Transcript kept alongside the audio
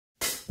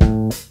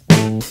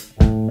I'm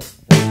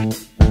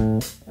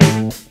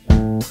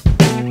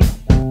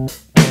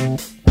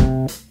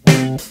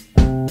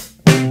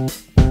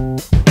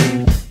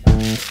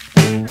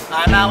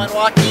Alan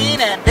Joaquin,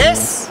 and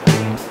this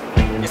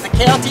is the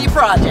Kale Tea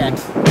Project.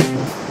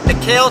 The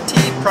Kale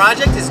Tea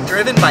Project is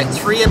driven by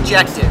 3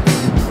 objectives.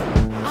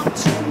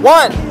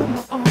 1.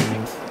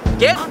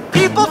 Get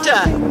people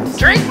to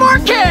drink more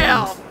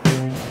kale.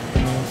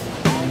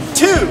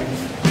 2.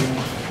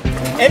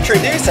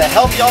 Introduce a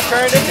healthy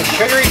alternative to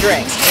sugary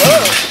drinks.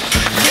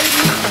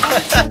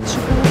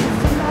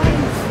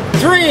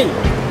 3.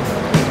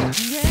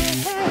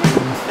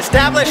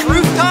 Establish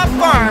rooftop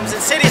farms in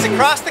cities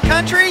across the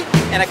country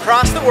and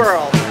across the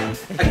world.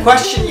 A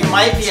question you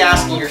might be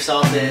asking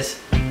yourself is,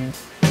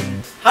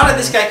 how did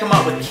this guy come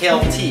up with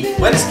kale tea?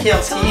 What is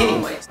kale tea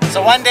anyways?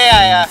 So one day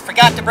I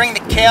forgot to bring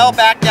the kale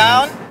back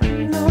down.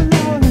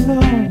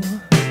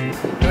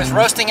 It was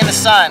roasting in the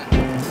sun.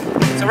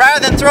 So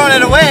rather than throwing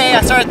it away,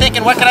 I started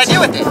thinking, what could I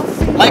do with it?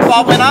 Light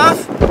bulb went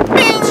off,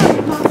 bing,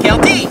 kale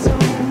tea.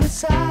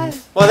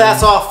 Well,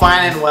 that's all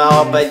fine and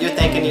well, but you're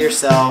thinking to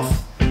yourself,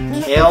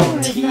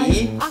 kale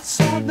tea?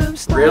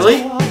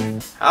 Really?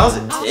 How does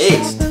it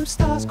taste?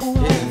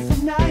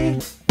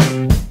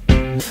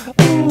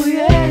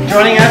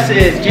 Joining us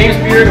is James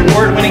Beard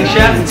award-winning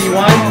chef, the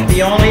one,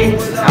 the only,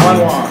 Alan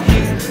Wong.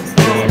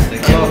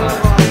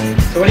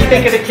 So what do you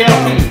think of the kale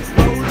tea?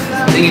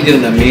 I think he did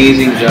an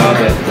amazing job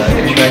at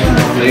extracting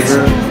the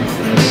flavor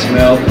and the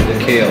smell of the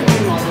kale.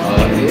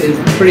 It's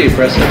pretty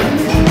impressive.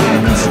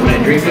 And when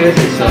I drink it,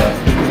 it's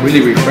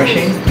really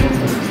refreshing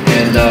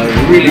and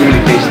really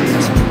tasty.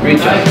 Great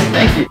job.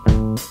 Thank you.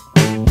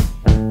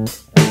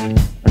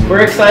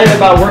 We're excited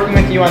about working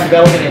with you on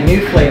developing a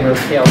new flavor of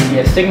kale tea,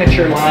 a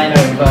signature line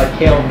of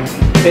kale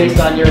based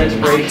on your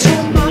inspiration.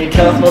 Can you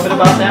tell us a little bit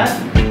about that?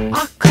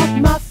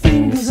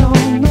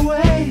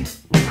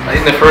 I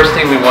think the first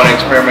thing we want to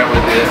experiment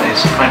with is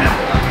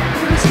pineapple.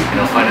 You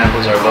know, pineapple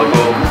is our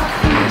logo.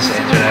 It's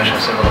an international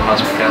symbol of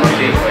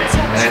hospitality.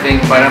 And I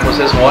think pineapple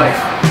says Hawaii.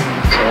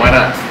 So why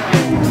not?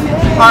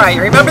 Alright,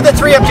 you remember the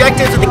 3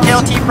 objectives of the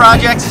Kale Tea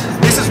Project?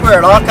 This is where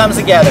it all comes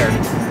together.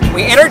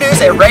 We introduce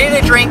a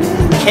ready-to-drink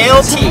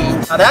kale tea.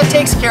 Now that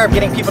takes care of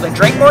getting people to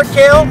drink more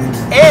kale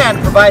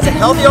and provides a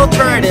healthy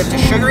alternative to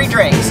sugary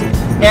drinks.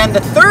 And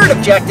the 3rd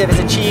objective is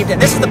achieved, and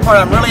this is the part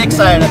I'm really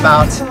excited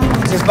about,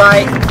 is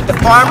by the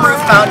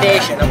FarmRoof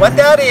Foundation. And what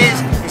that is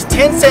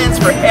 10 cents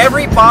for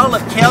every bottle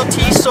of kale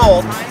tea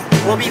sold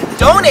will be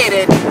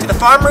donated to the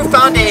FarmRoof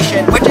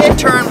Foundation, which in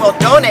turn will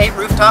donate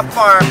rooftop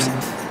farms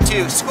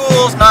to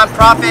schools,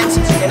 nonprofits,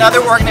 and other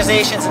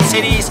organizations in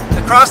cities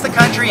across the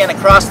country and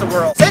across the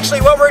world. Essentially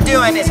what we're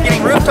doing is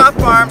getting rooftop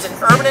farms in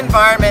urban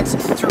environments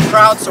through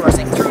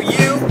crowdsourcing, through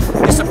you,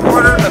 the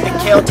supporter of the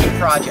Kale Tea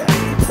Project.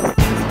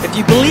 If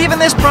you believe in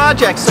this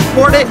project,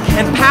 support it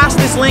and pass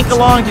this link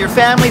along to your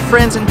family,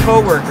 friends, and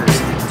co-workers.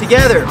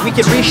 Together, we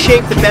can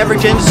reshape the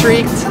beverage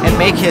industry and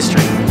make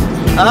history.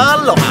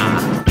 Aloha!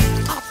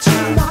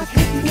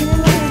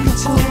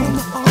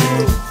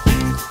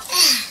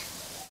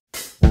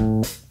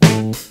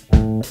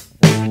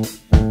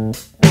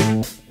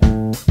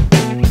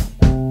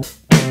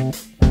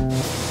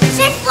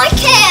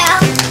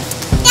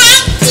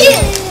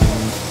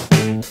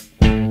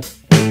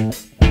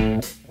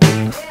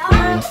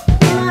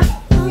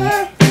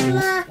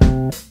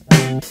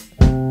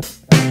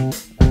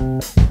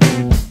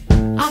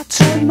 I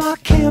turned my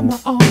camera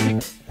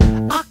on,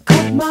 I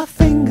cut my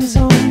fingers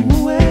on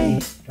the way,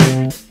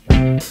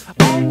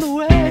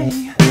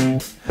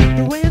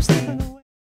 the way of slipping away.